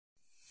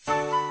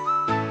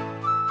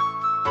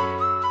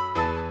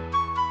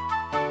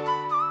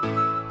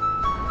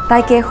大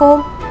家好，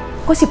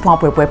我是潘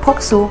佩佩博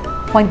士，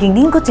欢迎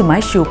您搁一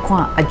摆收看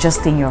《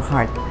AJusting Your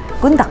Heart》。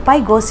阮逐摆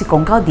五是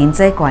讲到人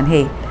际关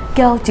系，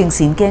交精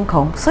神健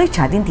康，所以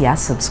请恁伫遐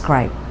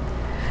subscribe。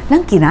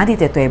咱今仔日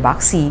的题目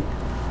是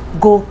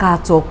吴家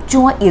族怎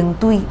应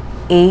对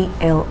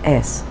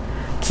ALS。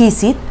其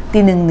实，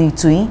伫2年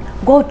前，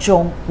我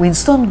将阮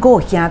孙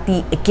5兄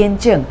弟的见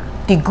证，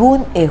伫阮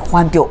的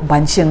患着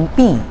慢性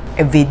病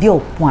的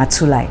video 搬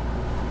出来。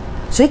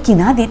所以今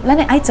仔日，咱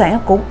爱知影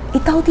讲，伊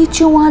到底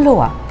怎了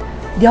啊？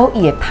了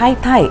伊的太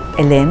太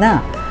艾莲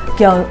娜，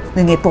交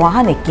2个大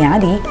汉的囝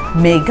儿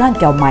梅干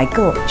交迈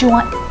克怎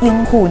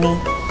应付呢？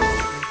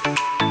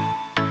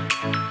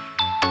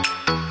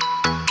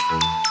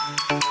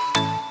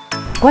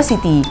我是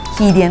伫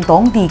去年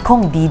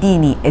2022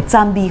年的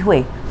赞美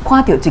会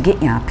看到一个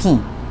影片，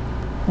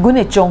阮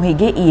会将迄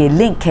个伊的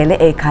link 开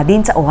咧下骹，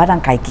恁才有法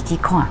通家己去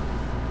看。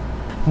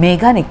梅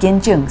干的见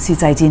证实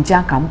在真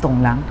正感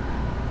动人。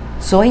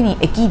所以呢，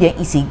既然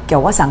伊是叫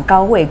我上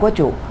教会，我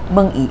就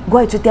问伊，我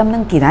会做点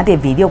咱今仔日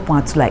video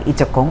搬出来，伊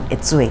就讲会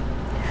做。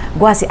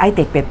我是爱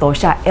特别多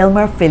谢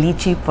Elmer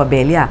Felici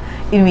Fabelia，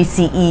 因为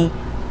是伊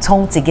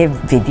创这个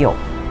video。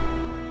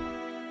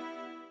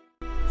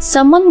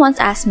 Someone once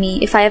asked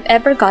me if I have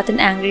ever gotten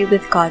angry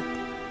with God.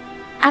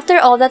 After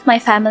all that my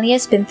family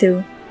has been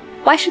through,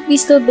 why should we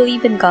still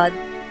believe in God,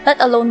 let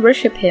alone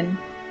worship Him?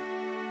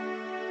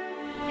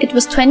 It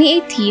was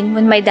 2018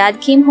 when my dad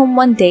came home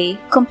one day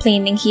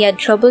complaining he had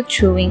trouble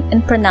chewing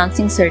and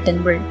pronouncing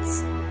certain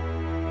words.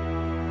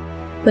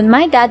 When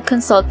my dad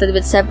consulted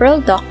with several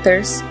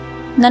doctors,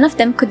 none of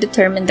them could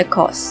determine the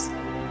cause,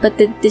 but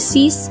the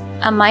disease,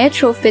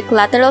 amyotrophic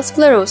lateral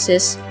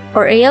sclerosis,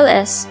 or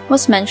ALS,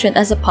 was mentioned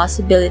as a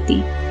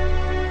possibility.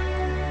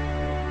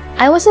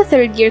 I was a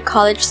third-year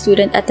college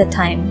student at the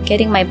time,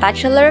 getting my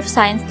Bachelor of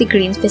Science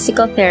degree in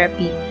physical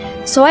therapy,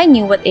 so I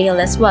knew what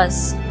ALS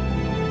was.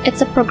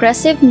 It's a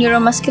progressive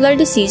neuromuscular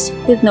disease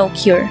with no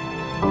cure.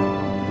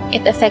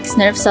 It affects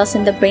nerve cells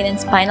in the brain and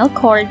spinal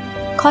cord,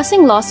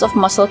 causing loss of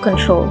muscle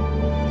control.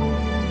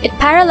 It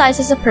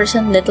paralyzes a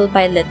person little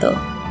by little.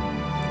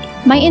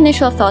 My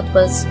initial thought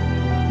was,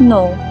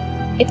 no,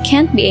 it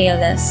can't be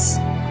ALS.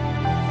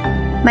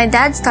 My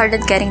dad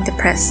started getting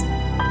depressed.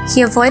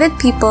 He avoided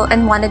people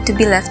and wanted to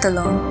be left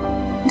alone.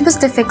 It was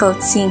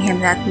difficult seeing him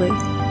that way.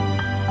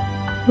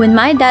 When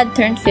my dad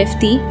turned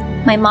 50,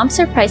 my mom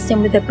surprised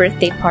him with a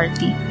birthday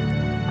party.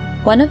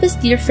 One of his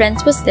dear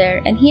friends was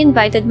there and he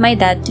invited my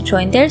dad to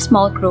join their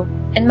small group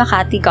in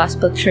Makati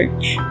Gospel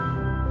Church.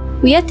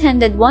 We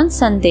attended one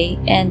Sunday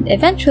and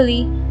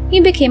eventually we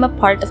became a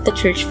part of the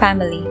church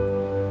family.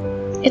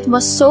 It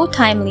was so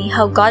timely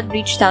how God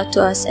reached out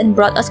to us and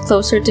brought us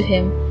closer to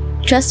Him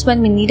just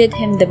when we needed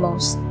Him the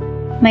most.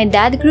 My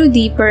dad grew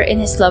deeper in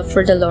his love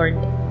for the Lord.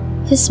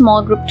 His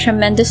small group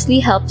tremendously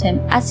helped him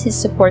as his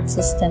support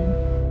system.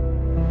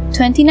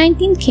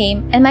 2019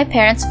 came and my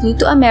parents flew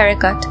to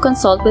America to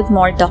consult with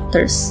more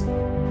doctors.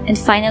 And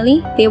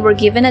finally, they were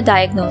given a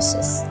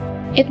diagnosis.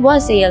 It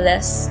was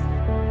ALS.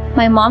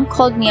 My mom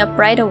called me up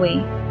right away.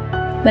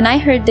 When I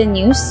heard the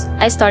news,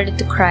 I started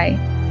to cry.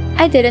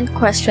 I didn't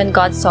question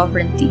God's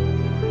sovereignty.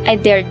 I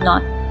dared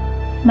not.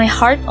 My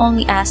heart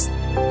only asked,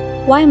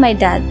 why my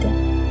dad?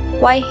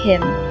 Why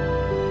him?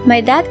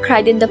 My dad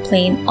cried in the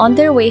plane on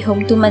their way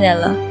home to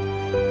Manila.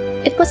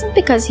 It wasn't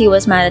because he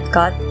was mad at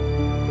God.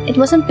 It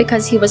wasn't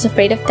because he was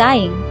afraid of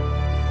dying.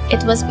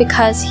 It was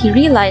because he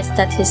realized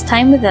that his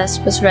time with us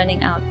was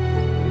running out,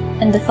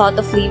 and the thought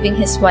of leaving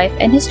his wife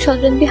and his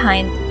children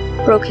behind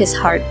broke his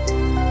heart.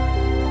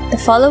 The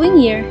following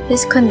year,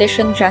 his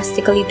condition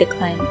drastically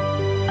declined.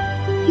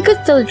 He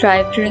could still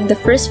drive during the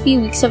first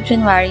few weeks of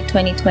January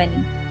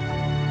 2020,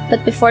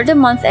 but before the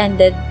month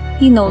ended,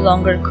 he no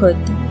longer could.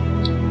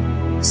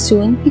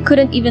 Soon, he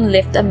couldn't even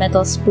lift a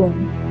metal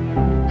spoon.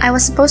 I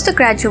was supposed to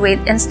graduate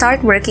and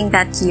start working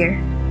that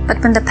year.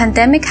 But when the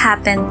pandemic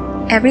happened,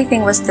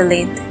 everything was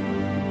delayed.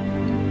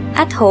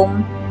 At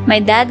home, my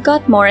dad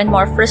got more and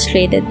more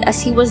frustrated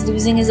as he was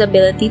losing his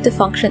ability to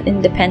function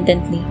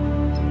independently.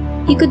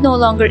 He could no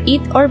longer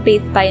eat or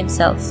bathe by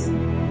himself.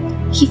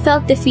 He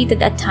felt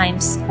defeated at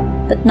times,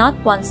 but not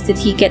once did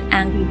he get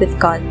angry with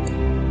God.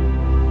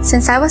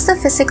 Since I was the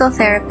physical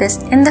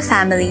therapist in the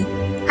family,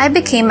 I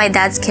became my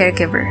dad's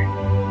caregiver.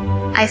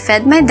 I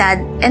fed my dad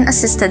and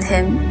assisted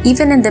him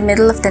even in the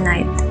middle of the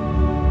night.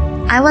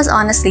 I was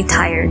honestly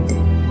tired.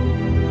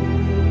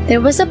 There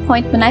was a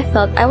point when I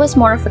felt I was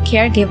more of a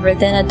caregiver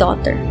than a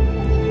daughter.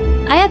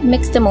 I had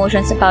mixed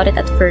emotions about it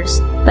at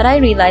first, but I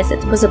realized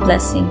it was a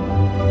blessing.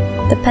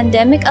 The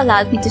pandemic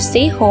allowed me to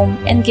stay home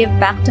and give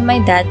back to my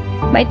dad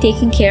by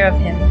taking care of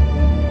him.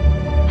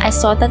 I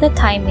saw that the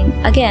timing,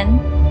 again,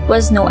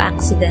 was no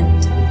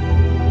accident.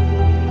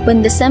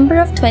 When December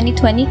of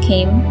 2020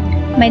 came,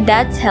 my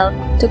dad's health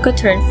took a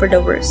turn for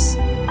the worse.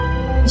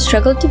 He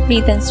struggled to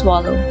breathe and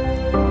swallow.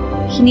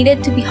 He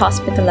needed to be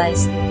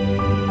hospitalized.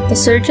 The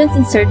surgeons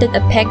inserted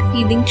a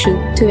peg-feeding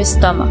tube to his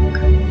stomach.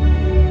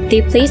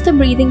 They placed a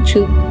breathing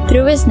tube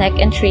through his neck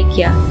and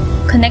trachea,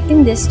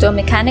 connecting this to a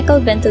mechanical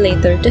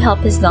ventilator to help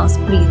his lungs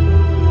breathe.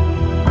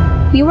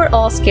 We were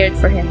all scared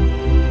for him.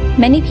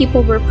 Many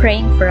people were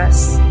praying for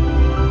us.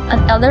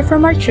 An elder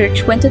from our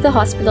church went to the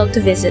hospital to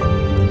visit,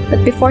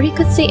 but before he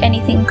could say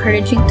anything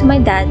encouraging to my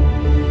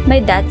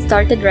dad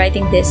started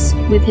writing this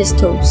with his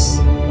toes.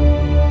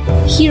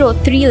 He wrote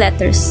 3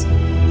 letters,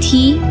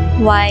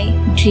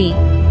 T-Y-G,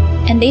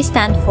 and they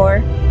stand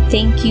for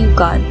Thank You,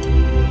 God.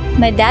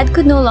 My dad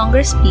could no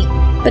longer speak,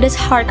 but his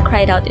heart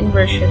cried out in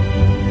worship.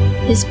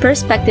 His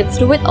perspective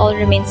through it all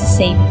remains the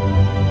same.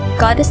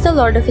 God is the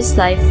Lord of his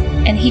life,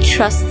 and he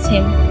trusts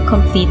him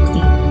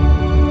completely.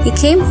 He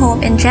came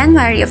home in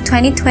January of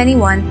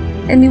 2021,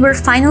 and we were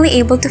finally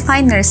able to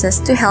find nurses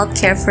to help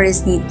care for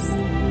his needs.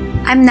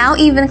 I'm now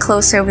even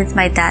closer with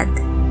my dad.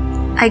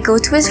 I go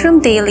to his room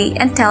daily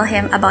and tell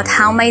him about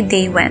how my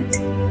day went.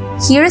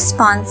 He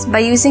responds by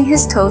using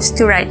his toes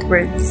to write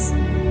words.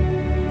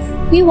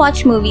 We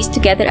watch movies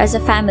together as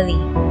a family.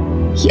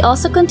 He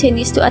also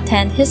continues to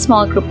attend his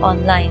small group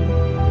online.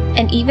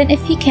 And even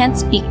if he can't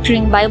speak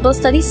during Bible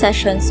study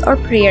sessions or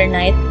prayer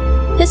night,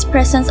 his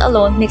presence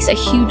alone makes a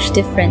huge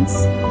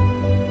difference.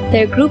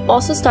 Their group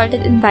also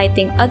started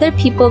inviting other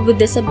people with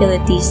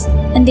disabilities,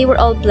 and they were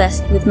all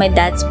blessed with my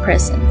dad's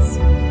presence.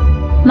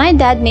 My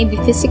dad may be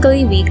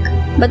physically weak,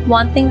 but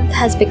one thing that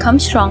has become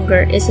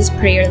stronger is his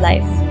prayer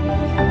life.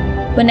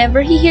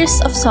 Whenever he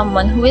hears of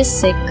someone who is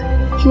sick,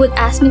 he would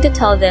ask me to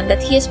tell them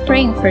that he is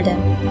praying for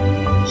them.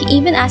 He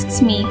even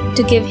asks me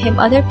to give him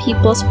other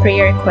people's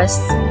prayer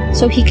requests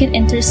so he can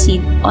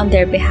intercede on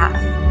their behalf.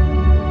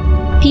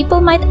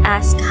 People might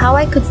ask how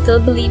I could still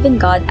believe in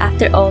God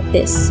after all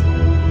this,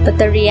 but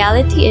the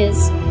reality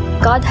is,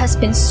 God has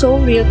been so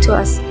real to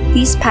us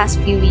these past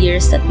few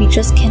years that we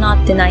just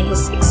cannot deny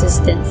his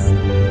existence.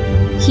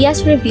 He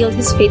has revealed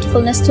his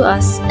faithfulness to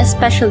us,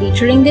 especially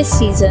during this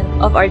season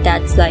of our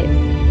dad's life.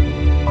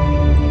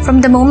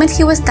 From the moment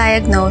he was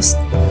diagnosed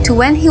to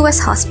when he was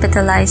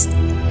hospitalized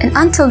and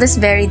until this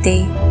very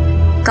day,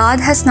 God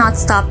has not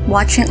stopped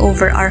watching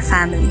over our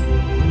family.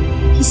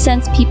 He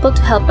sends people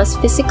to help us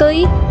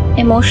physically,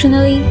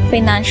 emotionally,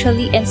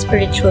 financially, and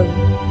spiritually.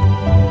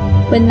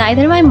 When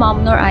neither my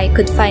mom nor I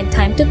could find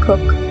time to cook,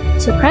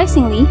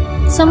 surprisingly,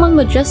 someone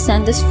would just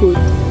send us food.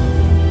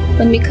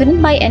 When we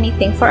couldn't buy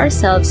anything for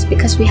ourselves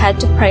because we had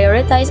to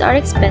prioritize our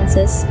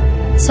expenses,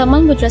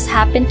 someone would just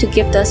happen to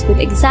gift us with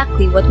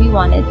exactly what we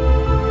wanted.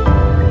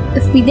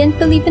 If we didn't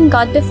believe in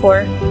God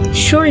before,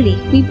 surely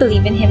we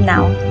believe in him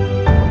now.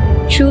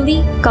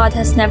 Truly, God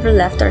has never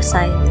left our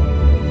side.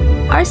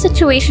 Our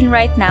situation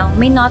right now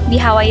may not be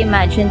how I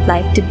imagined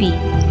life to be.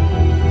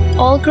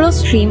 All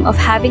girls dream of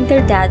having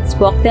their dads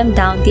walk them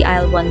down the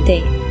aisle one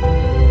day.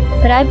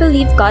 But I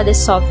believe God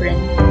is sovereign.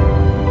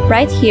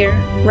 Right here,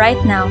 right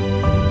now,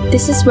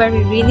 this is where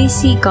we really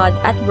see God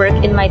at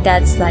work in my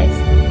dad's life,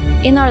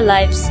 in our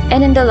lives,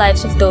 and in the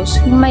lives of those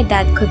whom my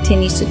dad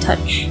continues to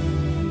touch.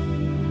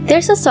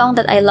 There's a song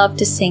that I love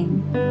to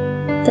sing.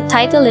 The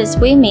title is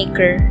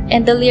Waymaker,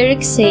 and the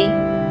lyrics say,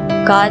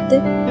 God,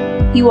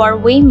 you are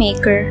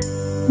Waymaker,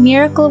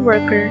 Miracle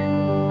Worker,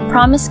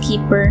 Promise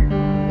Keeper,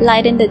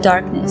 Light in the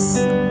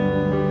darkness.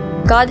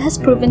 God has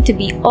proven to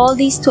be all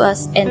these to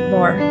us and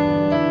more.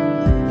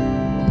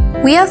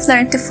 We have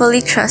learned to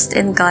fully trust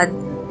in God,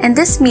 and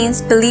this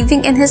means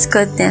believing in his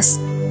goodness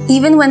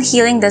even when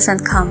healing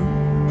doesn't come.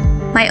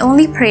 My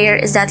only prayer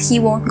is that he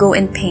won't go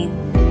in pain,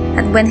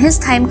 and when his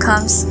time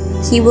comes,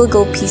 he will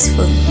go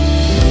peacefully.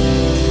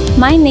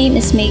 My name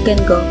is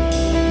Megan Go.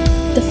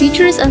 The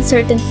future is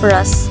uncertain for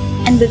us,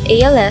 and with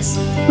ALS,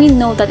 we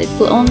know that it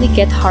will only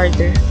get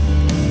harder.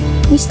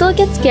 We still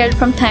get scared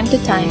from time to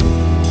time,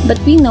 but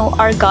we know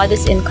our God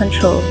is in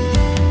control.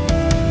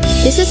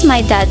 This is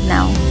my dad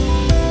now.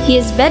 He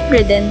is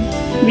bedridden,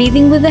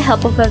 breathing with the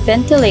help of a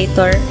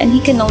ventilator, and he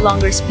can no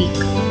longer speak.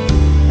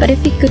 But if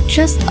he could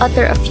just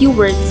utter a few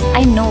words,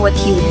 I know what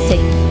he would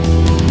say.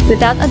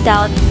 Without a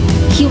doubt,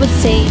 he would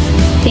say,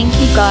 "Thank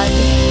you, God.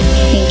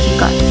 Thank you,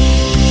 God."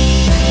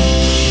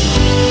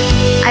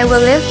 I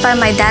will live by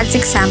my dad's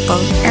example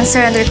and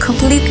surrender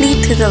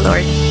completely to the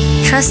Lord,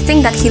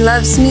 trusting that he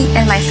loves me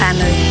and my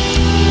family.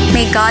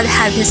 May God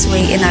have his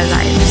way in our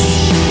lives.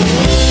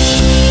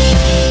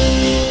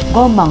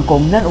我望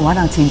讲咱有法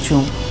人亲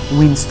像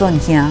Winston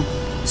兄，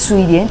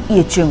虽然伊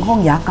的情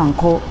况也艰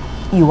苦，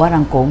伊有法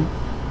人讲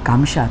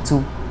感谢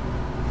主。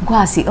我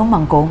也是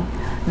望讲，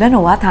咱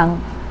有法通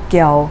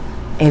叫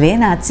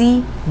Elena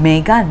姊、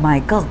Megan、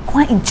Michael，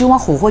 看因怎啊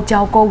好好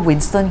照顾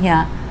Winston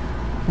兄，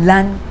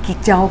咱去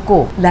照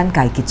顾咱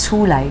家己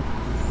厝内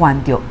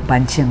患着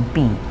慢性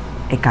病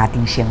的家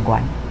庭成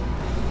员。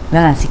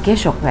咱也是继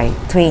续来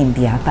推因伫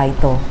遐带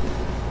导。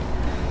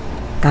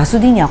假使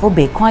你若阁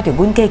未看到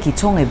阮过去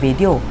创的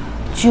video，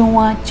 怎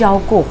啊照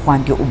顾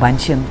患着有慢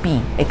性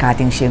病的家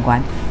庭成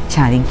员，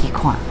请恁去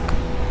看。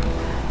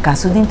假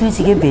使恁对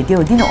这个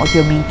video 恁有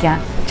学到物件，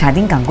请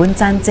恁共阮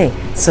赞助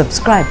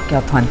subscribe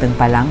叫传传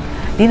别人。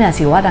恁若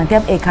是有法通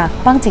踮下骹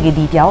放一个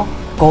字条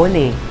鼓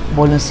励，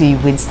无论是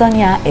Winston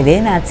呀、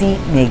Elena 姊、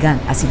Megan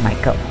还是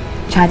Michael，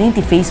 请恁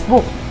伫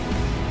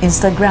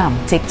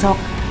Facebook、Instagram、TikTok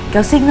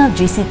叫 Signal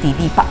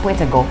GCTV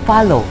 885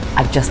 follow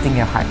AJusting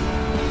Your Heart，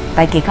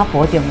 大家较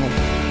保重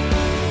哦。